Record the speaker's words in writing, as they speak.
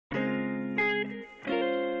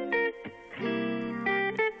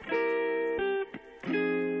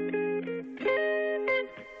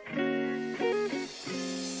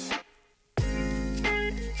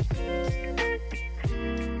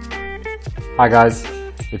Hi guys,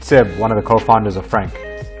 it's Seb, one of the co-founders of Frank.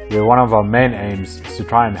 One of our main aims is to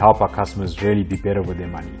try and help our customers really be better with their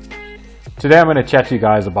money. Today I'm going to chat to you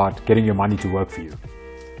guys about getting your money to work for you.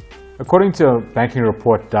 According to a banking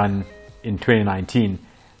report done in 2019,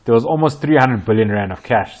 there was almost 300 billion rand of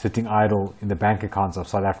cash sitting idle in the bank accounts of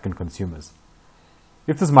South African consumers.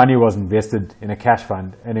 If this money was invested in a cash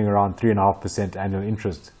fund earning around 3.5% annual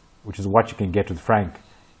interest, which is what you can get with Frank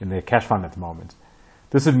in their cash fund at the moment,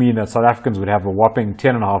 this would mean that South Africans would have a whopping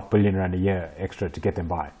 10.5 billion rand a year extra to get them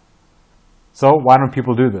by. So why don't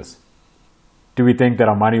people do this? Do we think that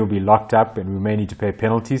our money will be locked up and we may need to pay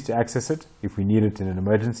penalties to access it if we need it in an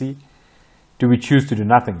emergency? Do we choose to do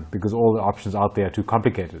nothing because all the options out there are too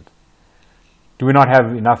complicated? Do we not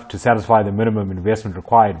have enough to satisfy the minimum investment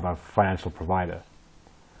required by a financial provider?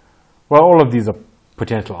 Well, all of these are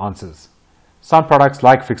potential answers. Some products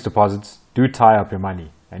like fixed deposits do tie up your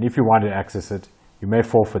money, and if you want to access it, you may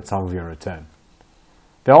forfeit some of your return.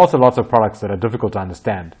 There are also lots of products that are difficult to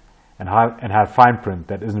understand and have fine print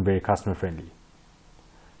that isn't very customer friendly.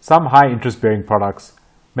 Some high interest bearing products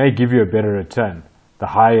may give you a better return the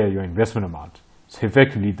higher your investment amount, so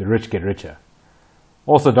effectively the rich get richer.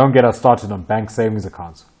 Also, don't get us started on bank savings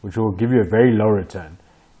accounts, which will give you a very low return,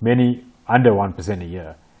 many under 1% a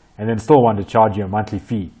year, and then still want to charge you a monthly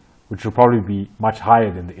fee, which will probably be much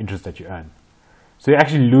higher than the interest that you earn. So you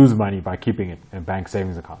actually lose money by keeping it in a bank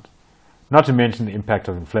savings account, not to mention the impact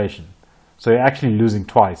of inflation. So you're actually losing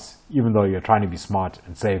twice, even though you're trying to be smart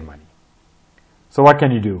and save money. So what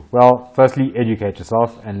can you do? Well, firstly, educate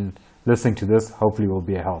yourself, and listening to this hopefully will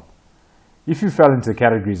be a help. If you fell into the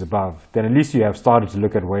categories above, then at least you have started to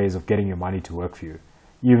look at ways of getting your money to work for you,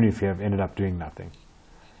 even if you have ended up doing nothing.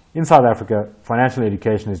 In South Africa, financial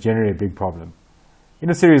education is generally a big problem.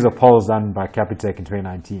 In a series of polls done by Capitec in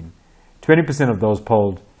 2019, 20% of those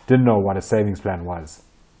polled didn't know what a savings plan was.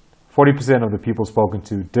 40% of the people spoken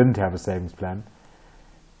to didn't have a savings plan,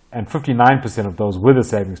 and 59% of those with a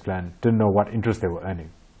savings plan didn't know what interest they were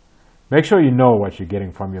earning. Make sure you know what you're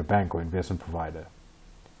getting from your bank or investment provider.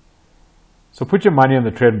 So put your money on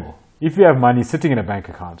the treadmill. If you have money sitting in a bank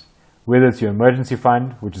account, whether it's your emergency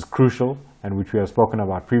fund, which is crucial and which we have spoken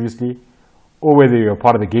about previously, or whether you're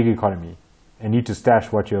part of the gig economy and need to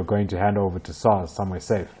stash what you're going to hand over to SARS somewhere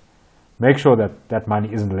safe, make sure that that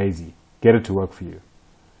money isn't lazy. Get it to work for you.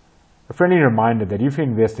 A friendly reminder that if you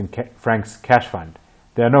invest in Frank's cash fund,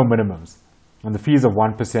 there are no minimums, and the fees of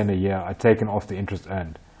 1% a year are taken off the interest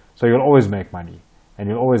earned, so you'll always make money, and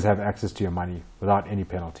you'll always have access to your money without any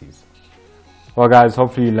penalties. Well guys,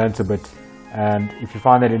 hopefully you learned a bit, and if you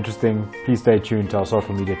find that interesting, please stay tuned to our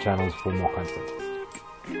social media channels for more content.